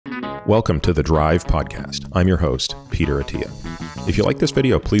Welcome to the Drive Podcast. I'm your host, Peter Attia. If you like this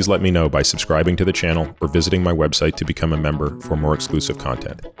video, please let me know by subscribing to the channel or visiting my website to become a member for more exclusive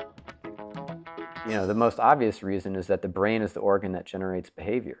content. You know, the most obvious reason is that the brain is the organ that generates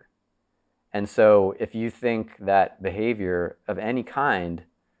behavior. And so if you think that behavior of any kind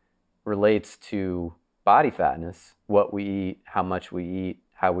relates to body fatness, what we eat, how much we eat,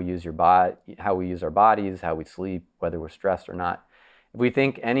 how we use our bodies, how we sleep, whether we're stressed or not, if we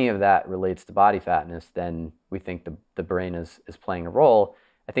think any of that relates to body fatness, then we think the brain is playing a role.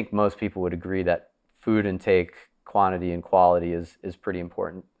 I think most people would agree that food intake, quantity and quality is pretty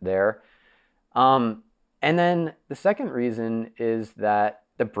important there. And then the second reason is that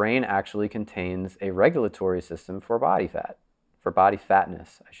the brain actually contains a regulatory system for body fat, for body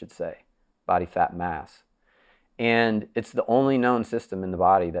fatness, I should say, body fat mass. And it's the only known system in the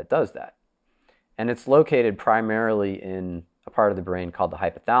body that does that. And it's located primarily in a part of the brain called the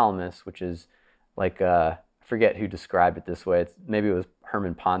hypothalamus, which is like, I forget who described it this way. Maybe it was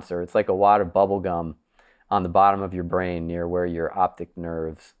Herman Poncer. It's like a wad of bubble gum on the bottom of your brain near where your optic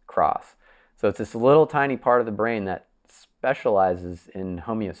nerves cross. So it's this little tiny part of the brain that specializes in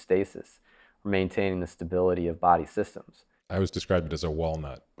homeostasis, or maintaining the stability of body systems. I always described it as a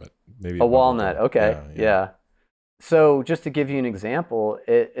walnut, but maybe a walnut. Okay, yeah. So just to give you an example,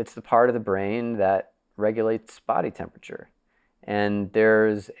 it's the part of the brain that regulates body temperature. And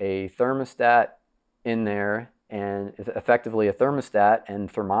there's a thermostat in there, and it's effectively a thermostat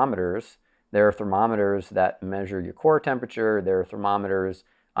and thermometers. There are thermometers that measure your core temperature. There are thermometers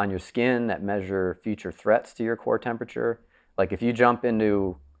on your skin that measure future threats to your core temperature. Like if you jump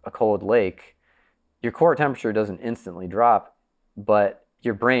into a cold lake, your core temperature doesn't instantly drop, but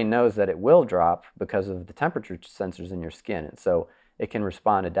your brain knows that it will drop because of the temperature sensors in your skin. And so it can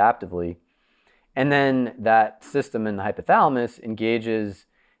respond adaptively. And then that system in the hypothalamus engages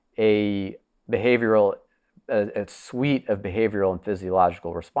a suite of behavioral and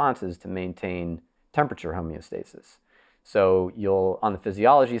physiological responses to maintain temperature homeostasis. So on the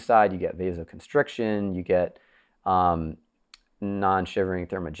physiology side, you get vasoconstriction, you get non-shivering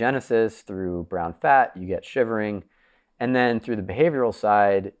thermogenesis through brown fat, you get shivering. And then through the behavioral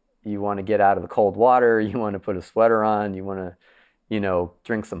side, you want to get out of the cold water, you want to put a sweater on, you want to,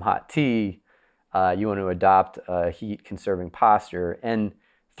 drink some hot tea, you want to adopt a heat-conserving posture. And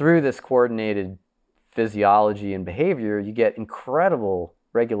through this coordinated physiology and behavior, you get incredible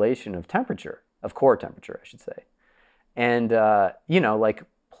regulation of temperature, of core temperature, I should say. And, like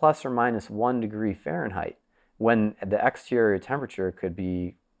plus or minus 1 degree Fahrenheit, when the exterior temperature could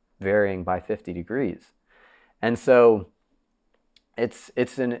be varying by 50 degrees. And so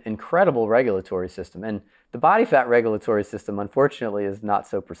it's an incredible regulatory system. And the body fat regulatory system, unfortunately, is not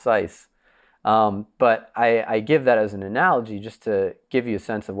so precise. But I give that as an analogy just to give you a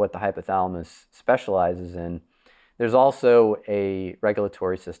sense of what the hypothalamus specializes in. There's also a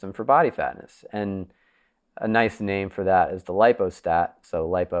regulatory system for body fatness. And a nice name for that is the lipostat. So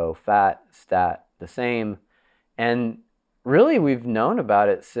lipo, fat, stat, the same. And really, we've known about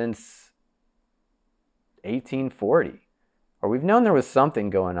it since 1840, or we've known there was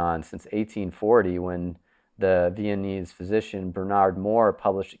something going on since 1840 when the Viennese physician Bernard Moore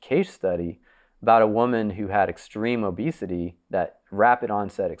published a case study about a woman who had extreme obesity, that rapid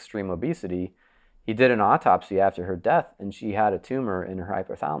onset extreme obesity. He did an autopsy after her death, and she had a tumor in her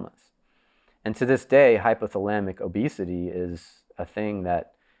hypothalamus. And to this day, hypothalamic obesity is a thing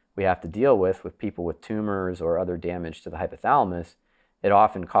that we have to deal with people with tumors or other damage to the hypothalamus. It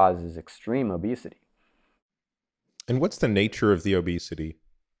often causes extreme obesity. And what's the nature of the obesity?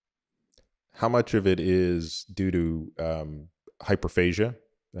 How much of it is due to hyperphagia,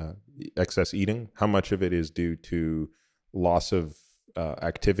 excess eating? How much of it is due to loss of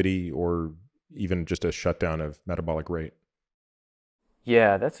activity or even just a shutdown of metabolic rate?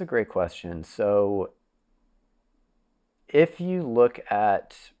 Yeah, that's a great question. So if you look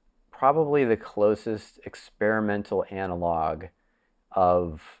at probably the closest experimental analog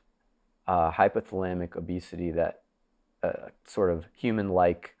of hypothalamic obesity, that sort of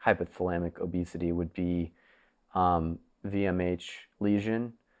human-like hypothalamic obesity, would be VMH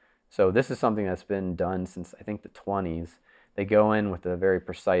lesion. So this is something that's been done since, I think, the 20s. They go in with a very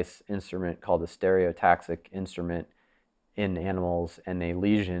precise instrument called a stereotaxic instrument in animals, and they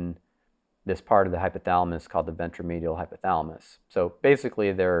lesion this part of the hypothalamus called the ventromedial hypothalamus. So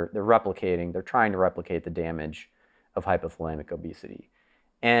basically, they're trying to replicate the damage of hypothalamic obesity.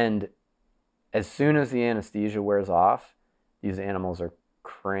 And as soon as the anesthesia wears off, these animals are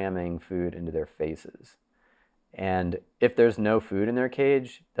cramming food into their faces. And if there's no food in their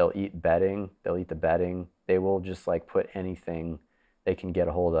cage, they'll eat bedding, they'll eat the bedding. They will just like put anything they can get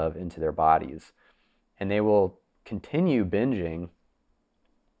a hold of into their bodies. And they will continue binging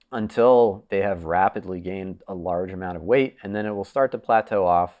until they have rapidly gained a large amount of weight, and then it will start to plateau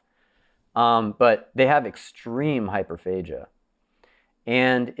off. But they have extreme hyperphagia.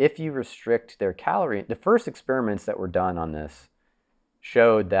 And if you restrict their calorie, the first experiments that were done on this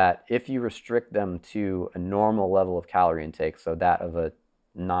showed that if you restrict them to a normal level of calorie intake, so that of a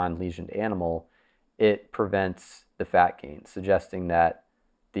non-lesioned animal, it prevents the fat gain, suggesting that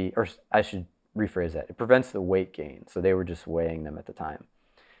or I should rephrase that, it prevents the weight gain. So they were just weighing them at the time,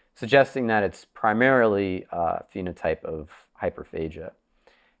 suggesting that it's primarily a phenotype of hyperphagia.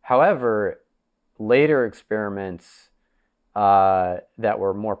 However, later experiments that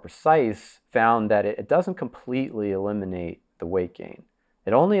were more precise found that it doesn't completely eliminate the weight gain.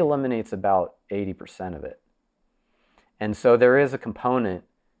 It only eliminates about 80% of it. And so there is a component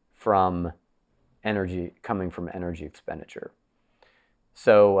from energy coming from energy expenditure.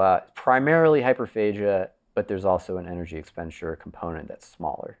 So primarily hyperphagia, but there's also an energy expenditure component that's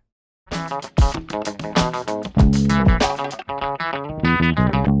smaller.